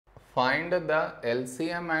Find the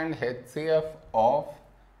LCM and HCF of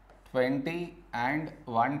 20 and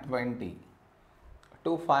 120.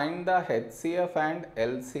 To find the HCF and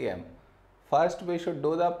LCM, first we should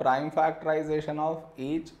do the prime factorization of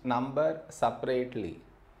each number separately.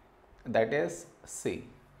 That is C.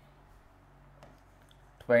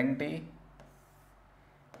 20,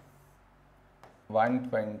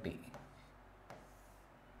 120.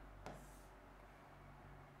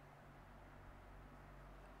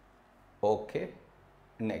 Okay,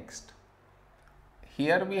 next.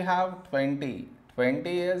 Here we have 20.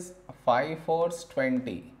 20 is 5 fours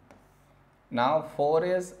 20. Now 4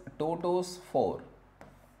 is 2 twos 4.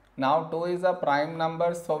 Now 2 is a prime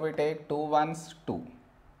number, so we take 2 ones 2.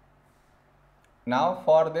 Now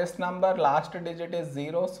for this number last digit is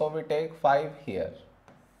 0, so we take 5 here.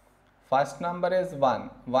 First number is 1.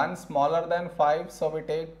 1 smaller than 5, so we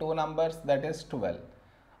take 2 numbers, that is 12.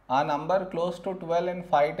 A number close to 12 in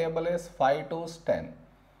 5 table is 5 twos 10.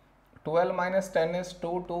 12 minus 10 is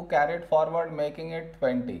 2, 2 carried forward making it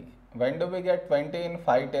 20. When do we get 20 in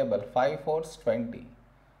 5 table? 5 fours 20.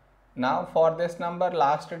 Now for this number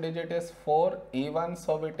last digit is 4 even,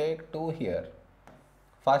 so we take 2 here.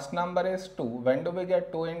 First number is 2. When do we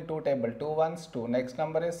get 2 in 2 table? 2 ones 2. Next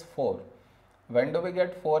number is 4. When do we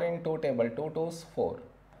get 4 in 2 table? 2 twos 4.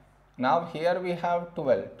 Now here we have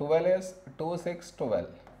 12. 12 is 2 6 12.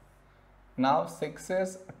 Now 6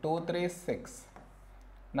 is 2 3 6.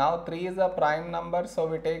 Now 3 is a prime number, so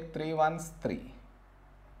we take 3 ones 3.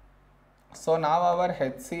 So now our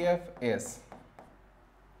HCF is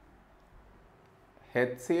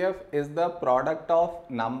the product of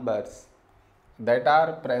numbers that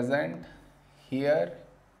are present here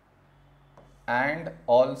and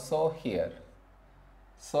also here.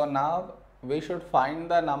 So now we should find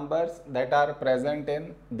the numbers that are present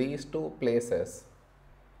in these two places.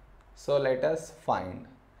 So let us find.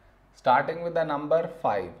 Starting with the number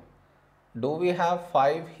 5. Do we have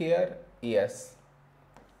 5 here? Yes.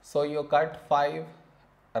 So you cut 5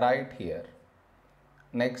 right here.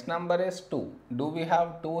 Next number is 2. Do we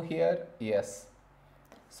have 2 here? Yes.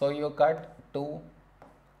 So you cut 2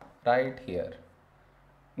 right here.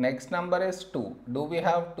 Next number is 2. Do we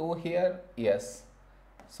have 2 here? Yes.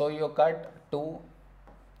 So you cut 2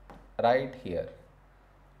 right here.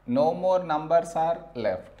 No more numbers are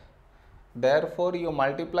left. Therefore, you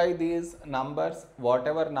multiply these numbers,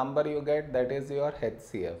 whatever number you get, that is your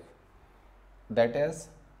HCF. That is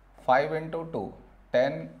 5 into 2,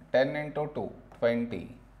 10, 10 into 2,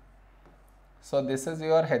 20. So this is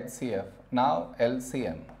your HCF. Now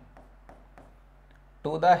LCM.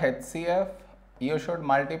 To the HCF, you should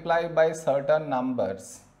multiply by certain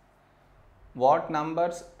numbers. What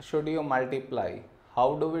numbers should you multiply?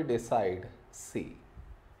 How do we decide? See.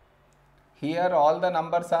 Here all the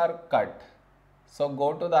numbers are cut, so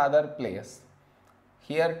go to the other place.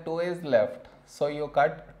 Here 2 is left, so you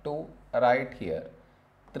cut 2 right here.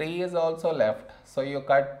 3 is also left, so you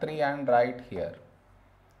cut 3 and right here.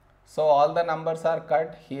 So all the numbers are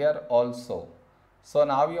cut here also. So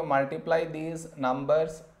now you multiply these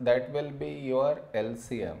numbers, that will be your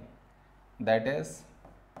LCM. That is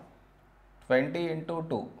 20 into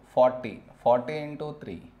 2, 40, 40 into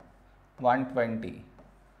 3, 120.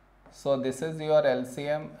 So this is your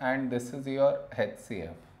LCM and this is your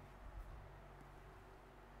HCF.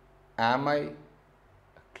 Am I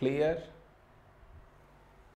clear?